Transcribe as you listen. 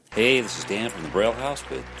Hey, this is Dan from the Braille House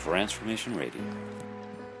with Transformation Radio.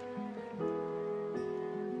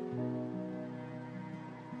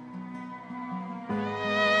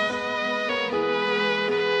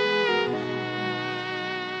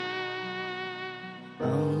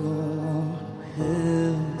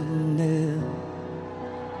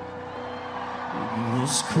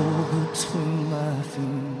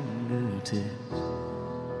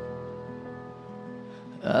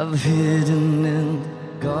 I've hidden in the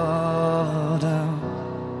garden.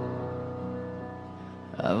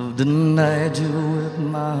 I've denied you with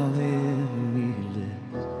my very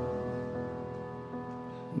lips.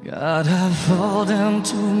 God, I fall down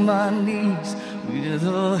to my knees with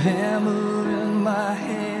a hammer in my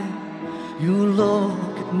hand. You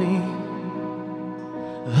look at me,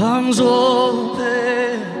 arms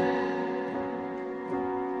open.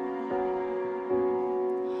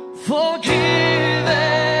 Forgive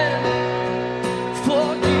it,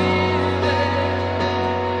 forgive it.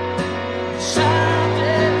 Child,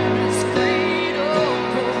 there is freedom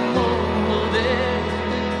from all of it.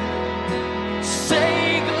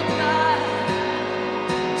 Say goodbye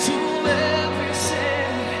to every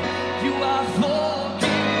sin. You are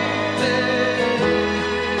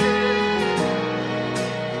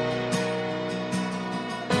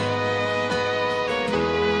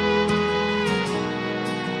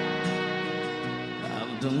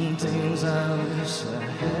done things I wish I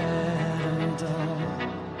hadn't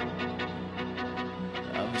done.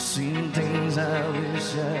 I've seen things I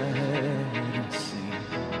wish I hadn't seen.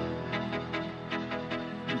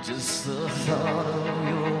 Just the thought of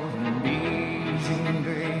your amazing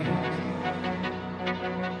grace,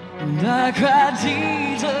 and I cried,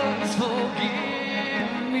 Jesus,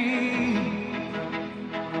 forgive me.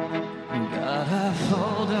 God, I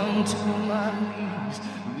fall down to my knees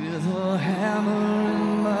with a hammer in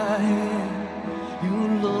my hand. You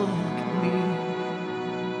look at me,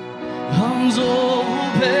 arms open.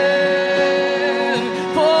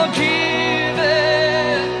 Forgive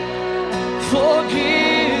it,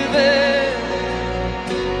 forgive it.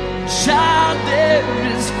 Child, there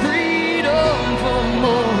is freedom from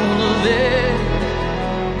all of it.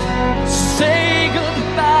 Say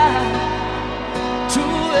goodbye to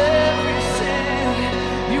every sin.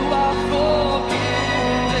 You are forgiven.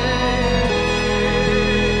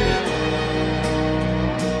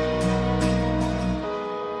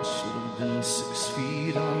 I should have been 6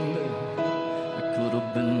 feet under. I could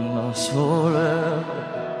have been lost forever.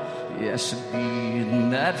 Yeah, I should be in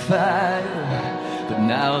that fire, but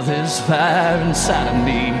now there's fire inside of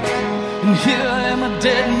me. And here I am, a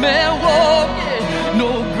dead man walking. No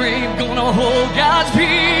grave gonna hold God's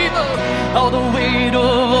people. All the weight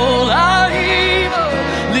of all our evil,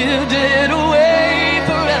 lived it away,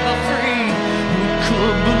 forever free. Who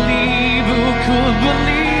could believe? Who could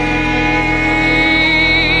believe?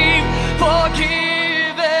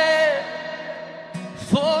 Forgive it,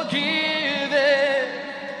 forgive it.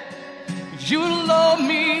 You love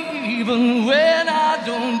me even when I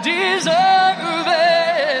don't deserve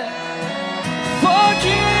it.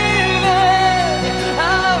 Forgive it,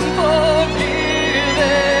 I'm forgiven.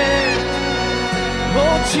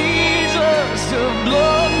 Oh Jesus, your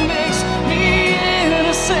blood makes me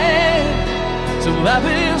innocent. So I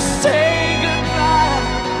will say goodbye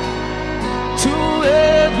to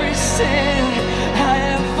every sin. I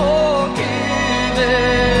am forgiven.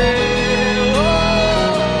 Oh,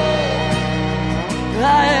 I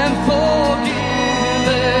am forgiven.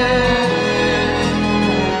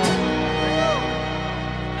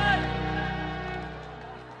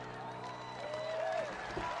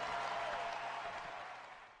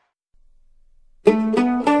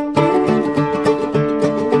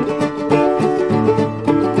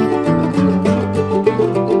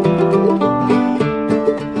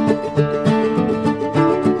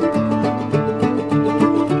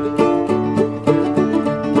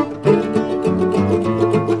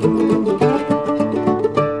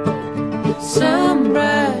 Some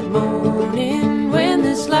bright morning when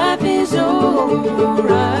this life is over,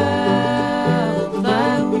 I'll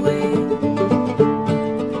fly away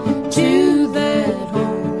to that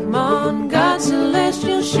home on God's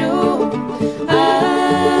celestial shore.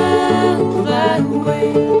 I'll fly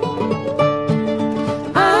away.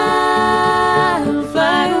 I'll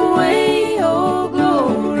fly away, oh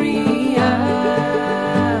glory.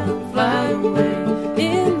 I'll fly away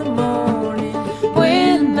in the morning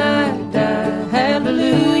when I die.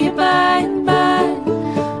 Hallelujah, by and by,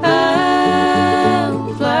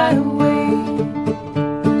 I'll fly away.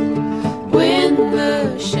 When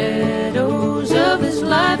the shadows of this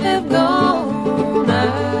life have gone,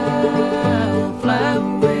 I'll fly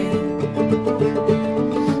away.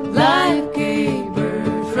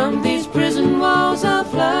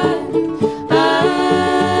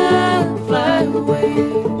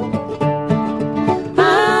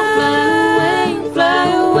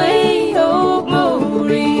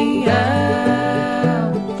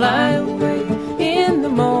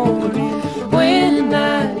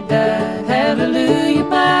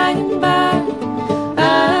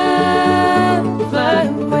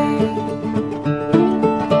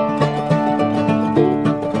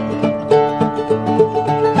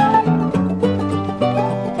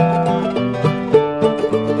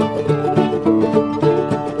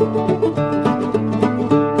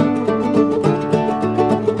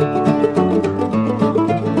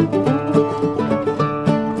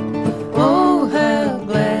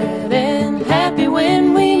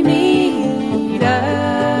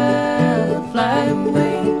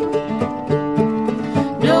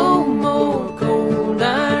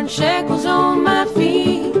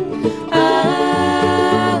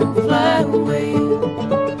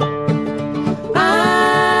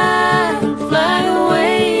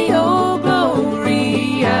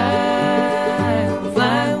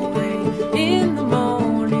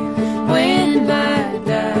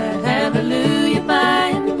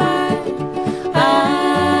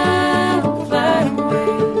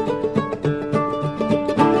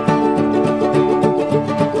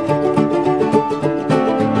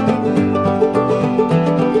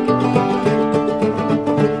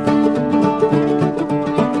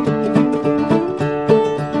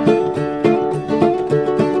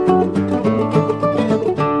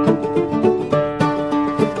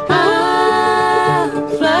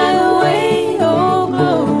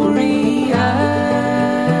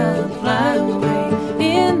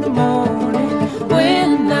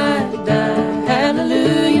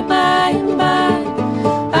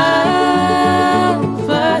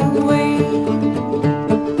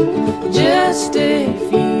 just a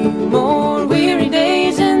few more weary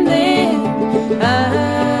days and then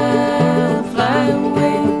I'll fly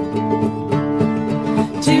away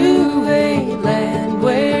to a land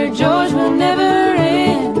where joys will never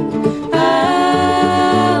end.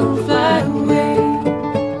 I'll fly away.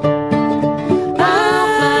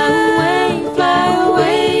 I'll fly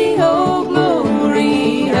away, oh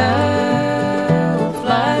glory. I'll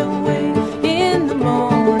fly away in the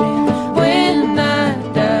morning when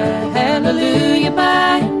I die. Hallelujah,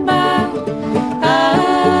 by and by.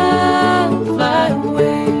 I'll fly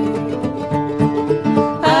away.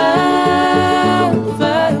 I'll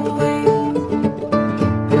fly away.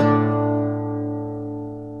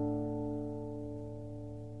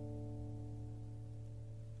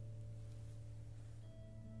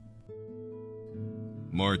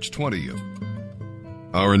 March 20th.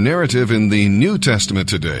 Our narrative in the New Testament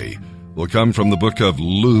today will come from the book of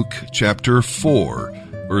Luke, chapter 4,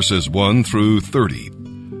 verses 1 through 30.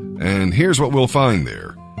 And here's what we'll find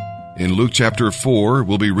there. In Luke chapter 4,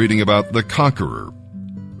 we'll be reading about the conqueror.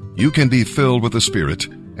 You can be filled with the Spirit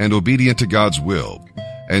and obedient to God's will,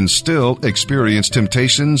 and still experience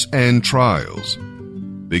temptations and trials.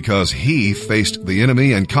 Because He faced the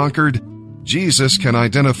enemy and conquered, Jesus can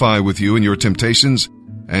identify with you in your temptations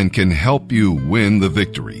and can help you win the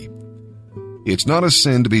victory. It's not a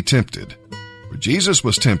sin to be tempted, for Jesus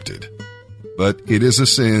was tempted, but it is a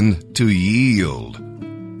sin to yield.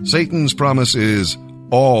 Satan's promise is,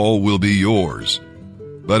 all will be yours.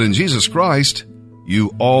 But in Jesus Christ,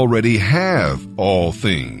 you already have all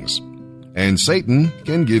things. And Satan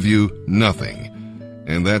can give you nothing.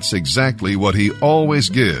 And that's exactly what he always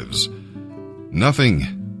gives. Nothing.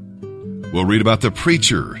 We'll read about the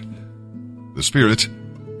preacher. The Spirit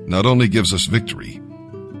not only gives us victory,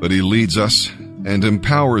 but He leads us and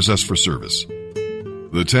empowers us for service.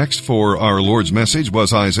 The text for our Lord's message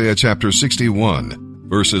was Isaiah chapter 61,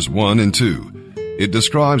 verses 1 and 2. It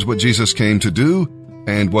describes what Jesus came to do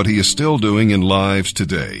and what He is still doing in lives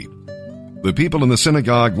today. The people in the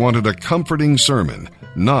synagogue wanted a comforting sermon,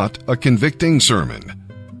 not a convicting sermon.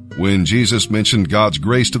 When Jesus mentioned God's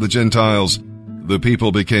grace to the Gentiles, the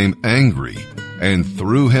people became angry and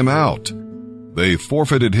threw Him out. They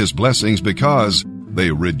forfeited His blessings because they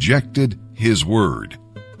rejected His word.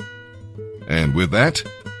 And with that,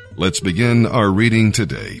 let's begin our reading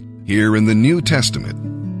today, here in the New Testament.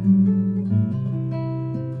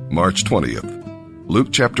 March 20th, Luke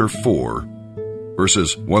chapter 4,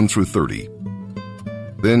 verses 1 through 30.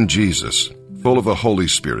 Then Jesus, full of the Holy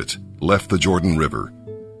Spirit, left the Jordan River.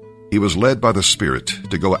 He was led by the Spirit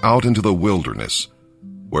to go out into the wilderness,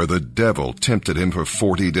 where the devil tempted Him for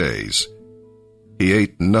 40 days. He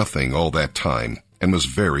ate nothing all that time and was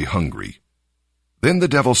very hungry. Then the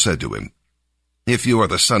devil said to Him, "If you are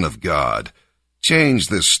the Son of God, change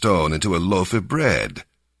this stone into a loaf of bread."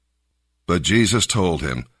 But Jesus told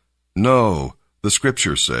him, "No, the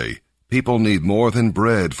Scriptures say, people need more than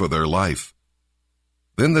bread for their life."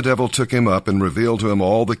 Then the devil took him up and revealed to him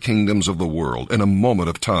all the kingdoms of the world in a moment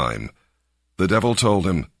of time. The devil told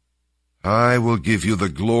him, "I will give you the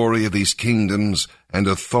glory of these kingdoms and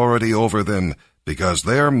authority over them, because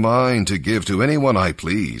they are mine to give to anyone I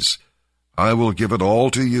please. I will give it all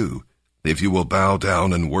to you, if you will bow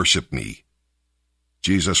down and worship me."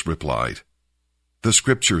 Jesus replied, "The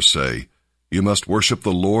Scriptures say, you must worship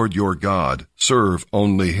the Lord your God, serve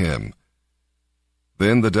only Him."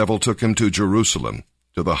 Then the devil took him to Jerusalem,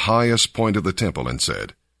 to the highest point of the temple, and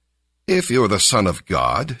said, "If you are the Son of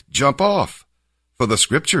God, jump off. For the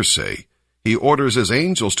Scriptures say, He orders His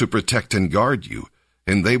angels to protect and guard you,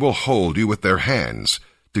 and they will hold you with their hands,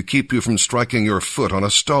 to keep you from striking your foot on a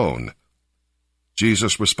stone."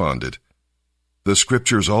 Jesus responded, "The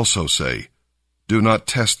Scriptures also say, do not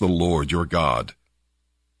test the Lord your God."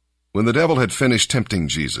 When the devil had finished tempting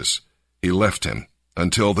Jesus, he left him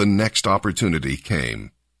until the next opportunity came.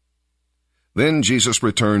 Then Jesus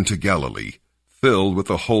returned to Galilee, filled with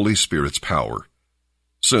the Holy Spirit's power.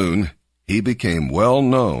 Soon He became well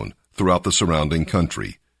known throughout the surrounding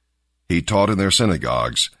country. He taught in their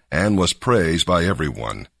synagogues and was praised by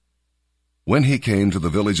everyone. When He came to the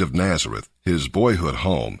village of Nazareth, His boyhood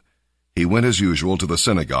home, He went as usual to the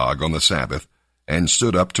synagogue on the Sabbath and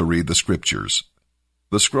stood up to read the Scriptures.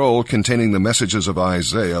 The scroll containing the messages of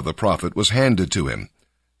Isaiah the prophet was handed to Him,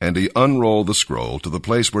 and He unrolled the scroll to the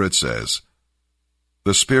place where it says,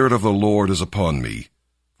 "The Spirit of the Lord is upon me,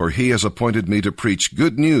 for He has appointed me to preach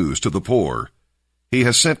good news to the poor. He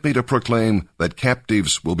has sent me to proclaim that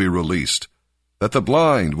captives will be released, that the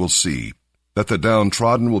blind will see, that the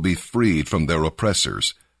downtrodden will be freed from their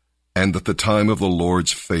oppressors, and that the time of the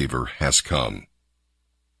Lord's favor has come."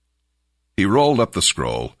 He rolled up the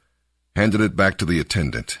scroll, handed it back to the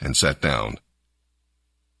attendant, and sat down.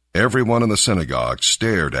 Everyone in the synagogue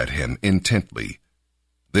stared at him intently.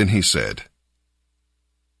 Then he said,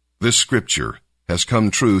 "This scripture has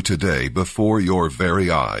come true today before your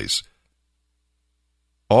very eyes."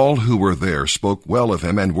 All who were there spoke well of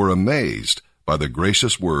him and were amazed by the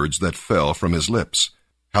gracious words that fell from his lips.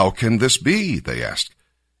 "How can this be?" they asked.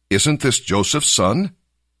 "Isn't this Joseph's son?"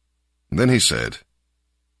 Then he said,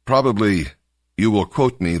 "Probably you will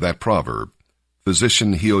quote me that proverb,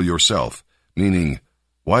 'Physician, heal yourself,' meaning,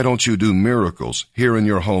 why don't you do miracles here in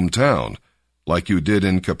your hometown, like you did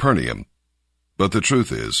in Capernaum? But the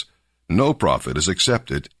truth is, no prophet is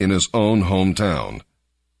accepted in his own hometown."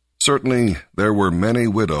 Certainly, there were many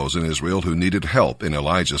widows in Israel who needed help in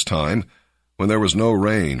Elijah's time, when there was no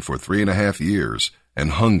rain for 3.5 years,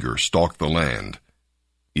 and hunger stalked the land.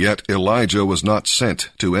 Yet Elijah was not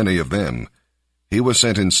sent to any of them. He was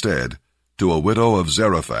sent instead to a widow of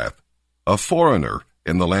Zarephath, a foreigner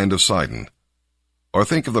in the land of Sidon. Or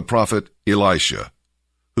think of the prophet Elisha,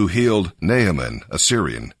 who healed Naaman, a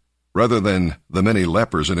Syrian, rather than the many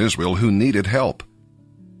lepers in Israel who needed help.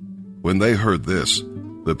 When they heard this,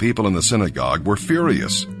 the people in the synagogue were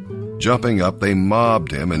furious. Jumping up, they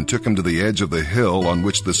mobbed him and took him to the edge of the hill on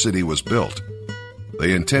which the city was built.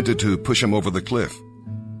 They intended to push him over the cliff,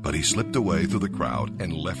 but he slipped away through the crowd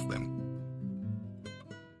and left them.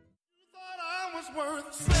 You thought I was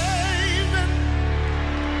worth saving,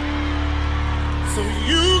 so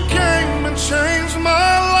you came and changed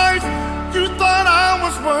my life. You thought I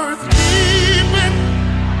was worth keeping,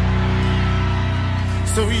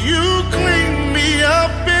 so you cleaned me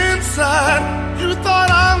up inside. You thought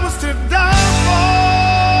I was to die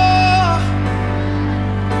for,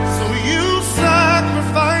 so you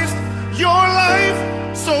sacrificed your life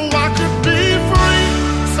so I could be free,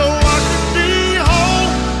 so I could be whole,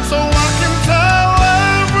 so I can tell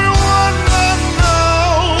everyone I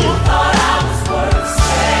know. You thought I was worth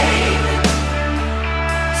saving,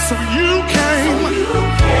 So you came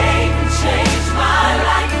and changed my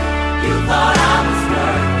life. You thought I was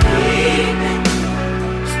worth keeping,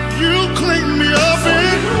 you cleaned me up in.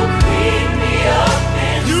 you cleaned me up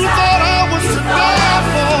inside. You thought I was to die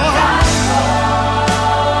for,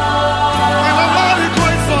 and I'm mighty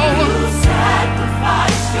grateful. You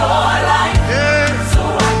sacrificed your life Yeah, so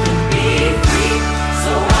I could be free,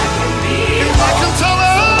 so I could be if I can tell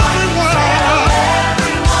everyone,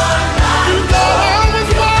 you thought I was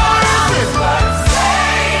worth it. worth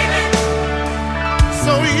saving.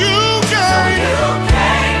 So you came. You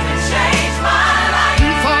came and changed my life.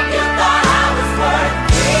 You thought, You thought I was worth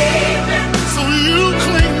keeping. so you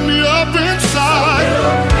cleaned me up inside. You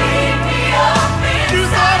cleaned me up You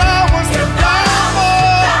inside. thought I was to die for,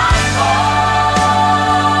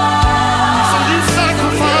 so you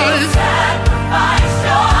sacrificed Sacrificed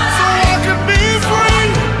your so life. I could be free,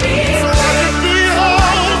 so I could be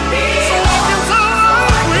whole, so I can tell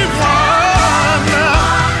everyone now.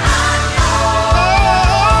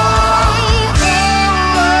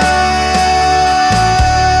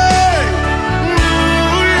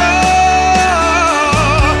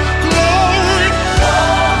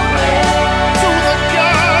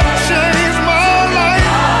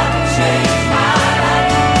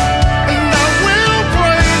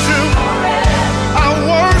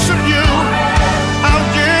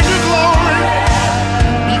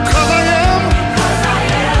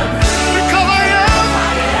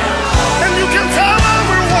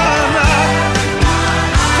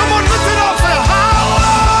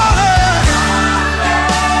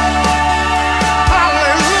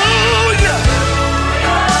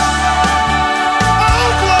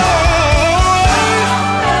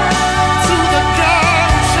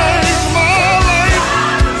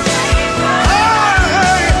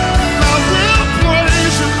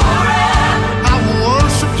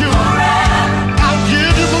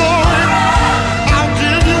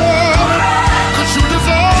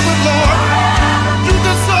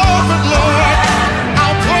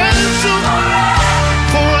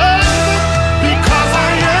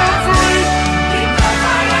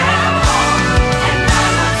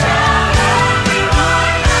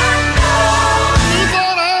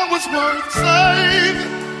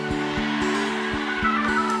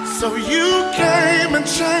 So you came and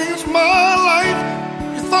changed my life.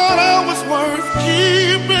 You thought I was worth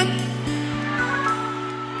keeping,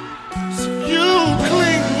 so you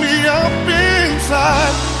cleaned me up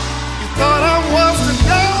inside. You thought I was to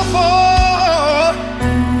die for,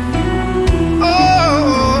 oh,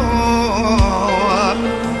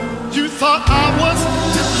 you thought I was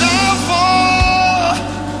to die for.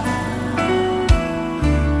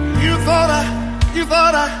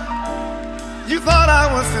 You thought I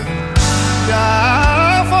was to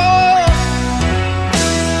die for.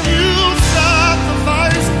 You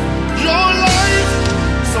sacrificed your life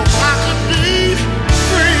so I could be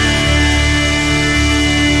free.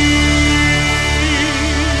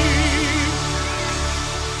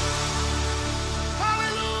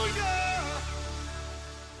 Hallelujah.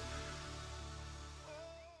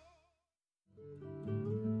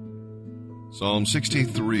 Psalm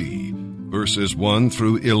 63, verses 1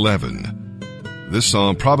 through 11. This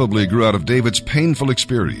psalm probably grew out of David's painful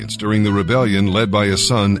experience during the rebellion led by his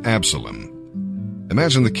son Absalom.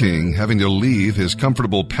 Imagine the king having to leave his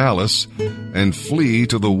comfortable palace and flee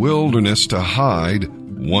to the wilderness to hide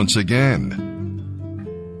once again.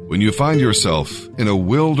 When you find yourself in a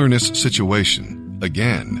wilderness situation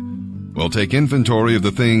again, well, take inventory of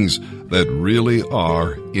the things that really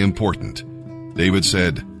are important. David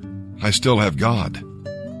said, I still have God.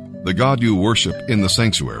 The God you worship in the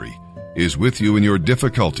sanctuary is with you in your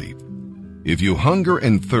difficulty. If you hunger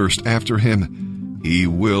and thirst after him, he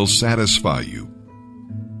will satisfy you.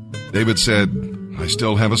 David said, I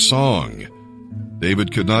still have a song.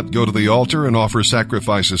 David could not go to the altar and offer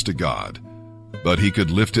sacrifices to God, but he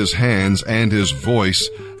could lift his hands and his voice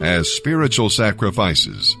as spiritual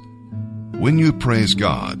sacrifices. When you praise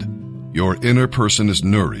God, your inner person is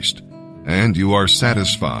nourished and you are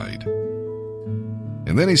satisfied.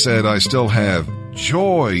 And then he said, I still have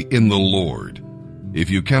joy in the Lord. If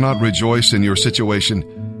you cannot rejoice in your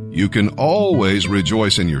situation, you can always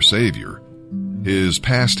rejoice in your Savior, his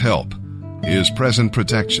past help, his present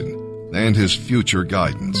protection, and his future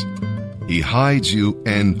guidance. He hides you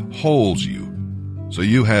and holds you, so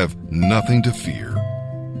you have nothing to fear.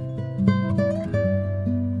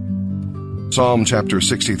 Psalm chapter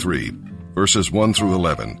 63, verses 1 through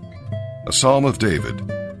 11. A psalm of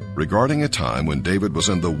David, regarding a time when David was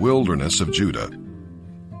in the wilderness of Judah.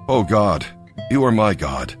 O God, you are my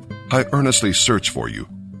God. I earnestly search for you.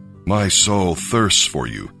 My soul thirsts for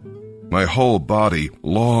you. My whole body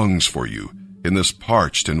longs for you in this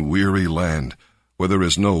parched and weary land where there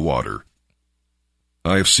is no water.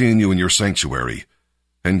 I have seen you in your sanctuary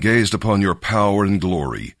and gazed upon your power and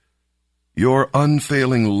glory. Your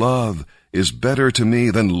unfailing love is better to me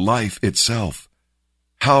than life itself.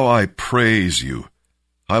 How I praise you!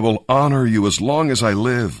 I will honor you as long as I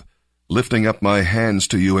live, lifting up my hands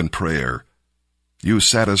to you in prayer. You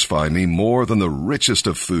satisfy me more than the richest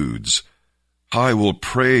of foods. I will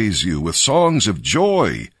praise you with songs of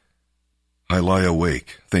joy. I lie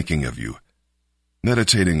awake thinking of you,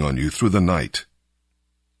 meditating on you through the night.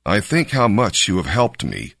 I think how much you have helped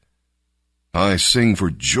me. I sing for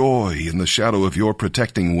joy in the shadow of your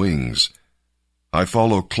protecting wings. I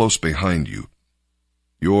follow close behind you.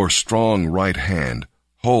 Your strong right hand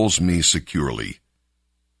holds me securely.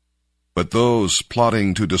 But those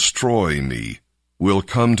plotting to destroy me will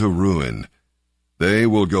come to ruin. They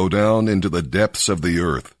will go down into the depths of the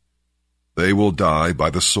earth. They will die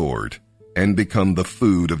by the sword and become the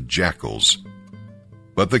food of jackals.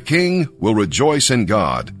 But the king will rejoice in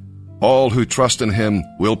God. All who trust in him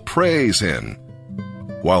will praise him,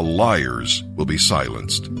 while liars will be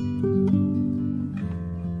silenced.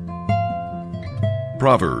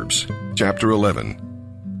 Proverbs chapter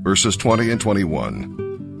 11, verses 20 and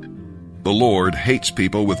 21. The Lord hates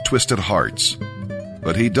people with twisted hearts,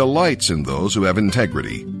 but he delights in those who have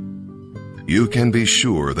integrity. You can be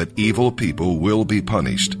sure that evil people will be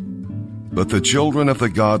punished, but the children of the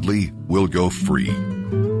godly will go free.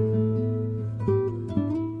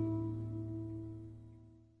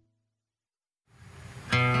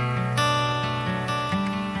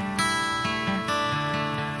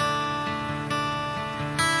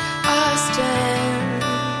 I stand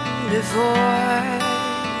before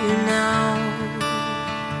you now.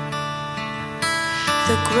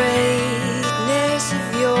 The greatness of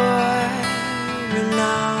your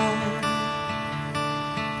renown.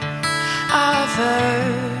 I've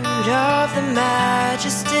heard of the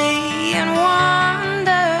majesty and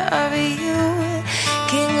wonder of you,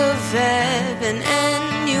 King of heaven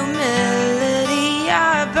and humility.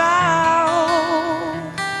 I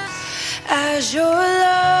bow as your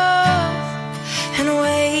love and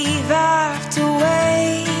wave after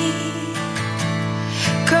wave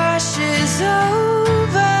crashes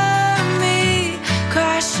over me,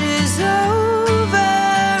 crashes over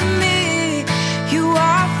me. You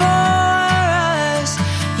are for us,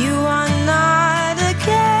 you are not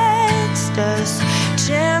against us.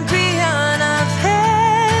 Champion of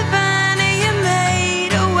heaven, you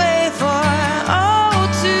made a way for all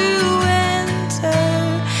to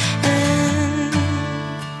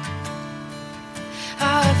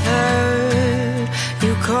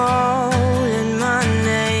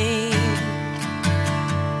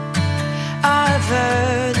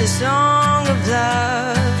the song of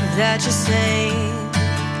love that you sing.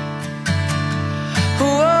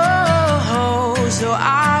 Whoa, so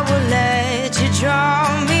I will let you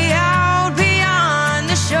draw me out beyond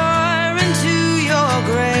the shore into your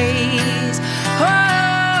grace.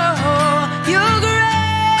 Oh, your grace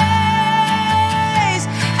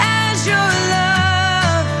as your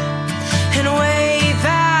love and wave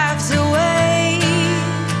after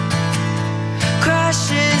wave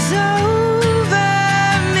crashes over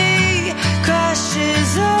me,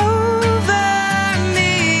 crashes over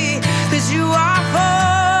me, 'cause you are for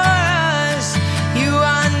us, you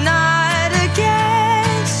are not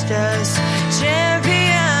against us,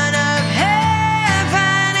 champion of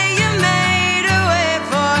heaven, you made a way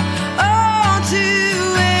for all to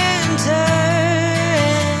enter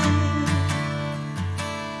in.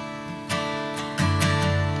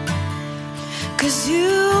 'Cause you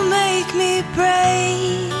make me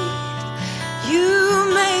brave, you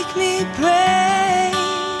make me brave,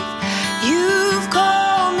 you've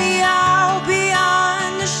called me out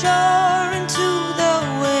beyond the shore into the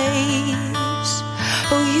waves.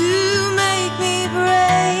 Oh, you make me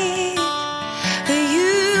brave,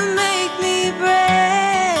 you make me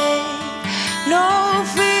brave. No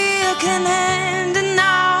fear can handle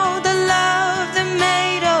now the love that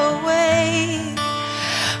made a way.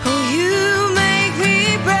 Oh, you make me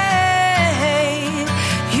brave,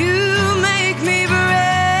 you make me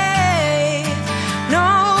brave. No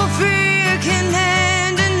fear can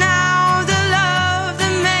handle now the love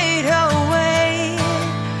that made a way.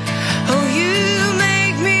 Oh, you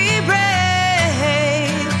make me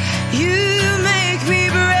brave, you make me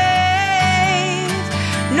brave.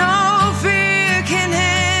 No fear can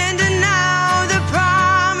handle now the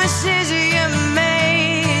promises you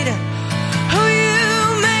made. Oh, you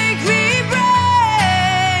make me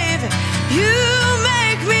brave, you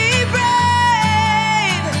make me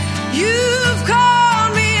brave. You've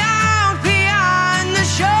called me out beyond the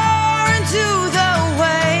shore into the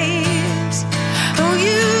waves. Oh,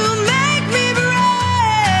 you make me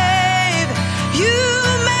brave, you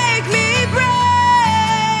make me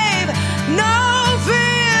brave. No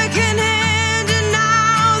fear can handle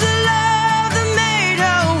now the love that made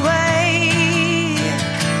a way.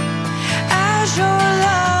 As your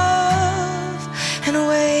love and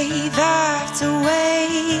wave after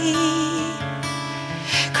wave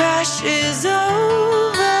crashes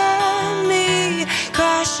over me,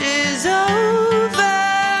 crashes over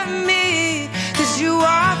me, 'cause you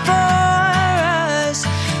are for us,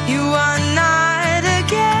 you are not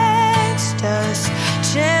against us,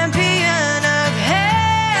 champion of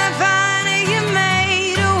heaven, you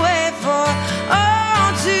made a way for all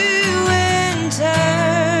to enter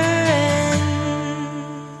in.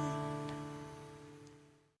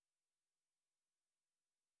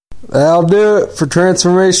 That'll do it for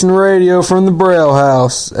Transformation Radio from the Braille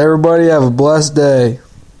House. Everybody have a blessed day.